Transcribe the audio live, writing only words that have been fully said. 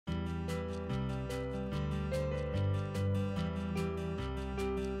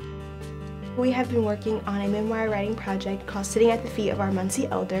We have been working on a memoir writing project called Sitting at the Feet of Our Muncie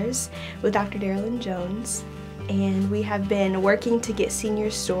Elders with Dr. Darylyn Jones. And we have been working to get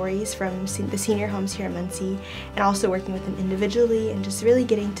senior stories from the senior homes here in Muncie, and also working with them individually and just really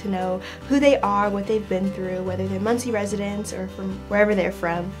getting to know who they are, what they've been through, whether they're Muncie residents or from wherever they're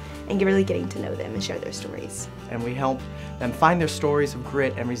from, and really getting to know them and share their stories. And we help them find their stories of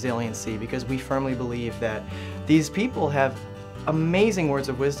grit and resiliency, because we firmly believe that these people have amazing words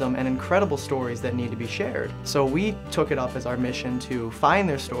of wisdom and incredible stories that need to be shared. So we took it up as our mission to find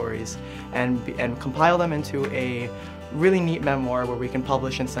their stories and compile them into a really neat memoir where we can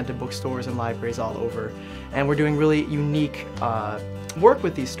publish and send to bookstores and libraries all over. And we're doing really unique work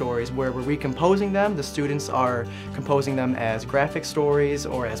with these stories where we're recomposing them. The students are composing them as graphic stories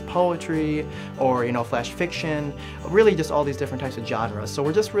or as poetry or, flash fiction, really just all these different types of genres. So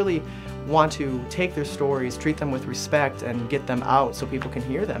we're just really want to take their stories, treat them with respect, and get them out so people can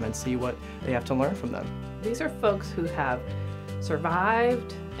hear them and see what they have to learn from them. These are folks who have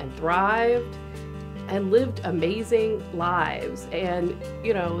survived and thrived and lived amazing lives. And,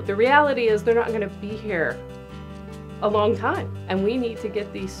 the reality is they're not going to be here a long time. And we need to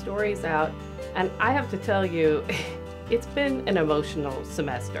get these stories out. And I have to tell you, it's been an emotional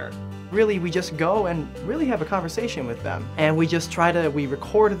semester. Really, we just go and really have a conversation with them. And we just we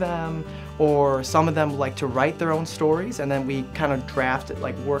record them, or some of them like to write their own stories, and then we kind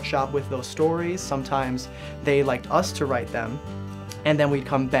of workshop with those stories. Sometimes they liked us to write them, and then we'd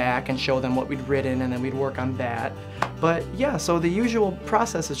come back and show them what we'd written, and then we'd work on that. But yeah, so the usual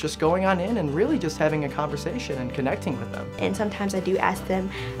process is just going on in and really just having a conversation and connecting with them. And sometimes I do ask them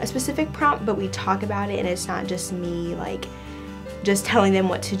a specific prompt, but we talk about it, and it's not just me just telling them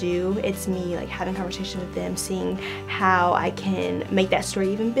what to do. It's me having a conversation with them, seeing how I can make that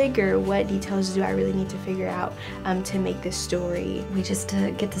story even bigger. What details do I really need to figure out to make this story? We just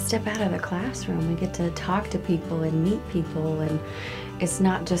get to step out of the classroom. We get to talk to people and meet people, and it's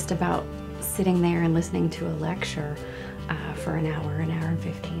not just about sitting there and listening to a lecture for an hour and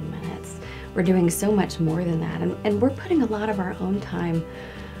 15 minutes. We're doing so much more than that, and we're putting a lot of our own time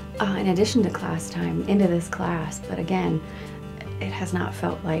in addition to class time into this class. But again, it has not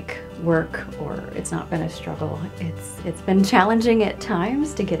felt like work, or it's not been a struggle. It's been challenging at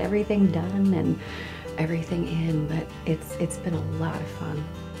times to get everything done and everything in, but it's been a lot of fun.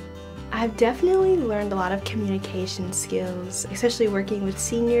 I've definitely learned a lot of communication skills, especially working with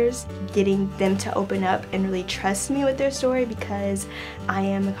seniors, getting them to open up and really trust me with their story, because I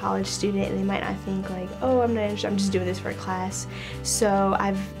am a college student and they might not think oh, I'm not interested, I'm just doing this for a class. So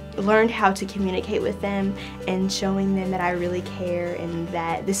I've learned how to communicate with them and showing them that I really care and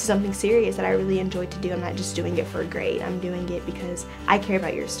that this is something serious that I really enjoy to do. I'm not just doing it for a grade, I'm doing it because I care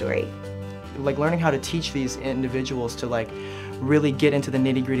about your story. Learning how to teach these individuals to really get into the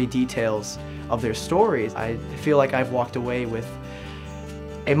nitty-gritty details of their stories. I feel like I've walked away with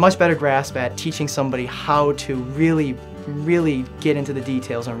a much better grasp at teaching somebody how to really get into the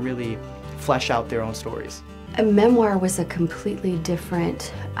details and really flesh out their own stories. A memoir was a completely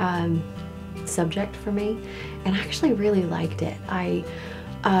different subject for me, and I actually really liked it. I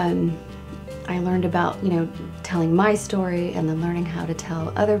learned about, telling my story and then learning how to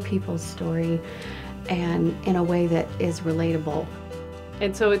tell other people's story, and in a way that is relatable.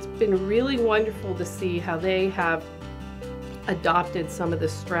 And so it's been really wonderful to see how they have adopted some of the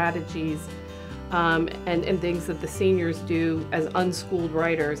strategies and things that the seniors do as unschooled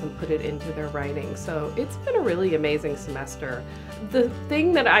writers and put it into their writing. So it's been a really amazing semester. The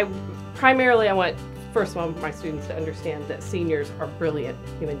thing that I want, first of all, my students to understand that seniors are brilliant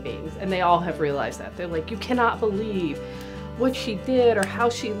human beings, and they all have realized that. They're like, you cannot believe what she did or how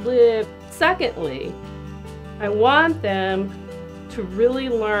she lived. Secondly, I want them to really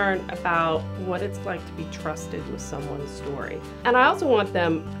learn about what it's like to be trusted with someone's story. And I also want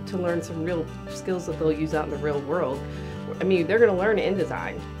them to learn some real skills that they'll use out in the real world. I mean, they're gonna learn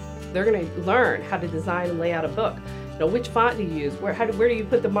InDesign. They're gonna learn how to design and lay out a book. Which font do you use? Where do you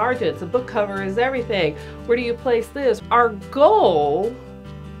put the margins? The book cover is everything. Where do you place this? Our goal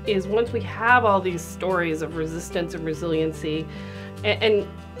is, once we have all these stories of resistance and resiliency, and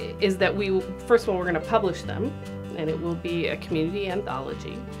is that first of all, we're gonna publish them, and it will be a community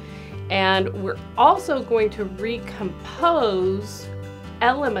anthology. And we're also going to recompose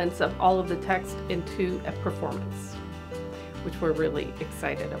elements of all of the text into a performance, which we're really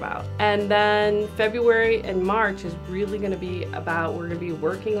excited about. And then February and March is really gonna be about, we're gonna be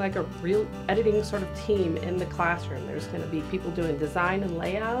working like a real editing sort of team in the classroom. There's gonna be people doing design and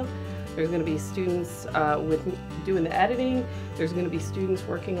layout. There's going to be students doing the editing. There's going to be students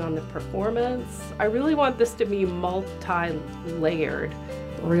working on the performance. I really want this to be multi-layered,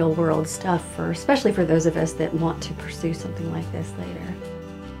 real world stuff, especially for those of us that want to pursue something like this later.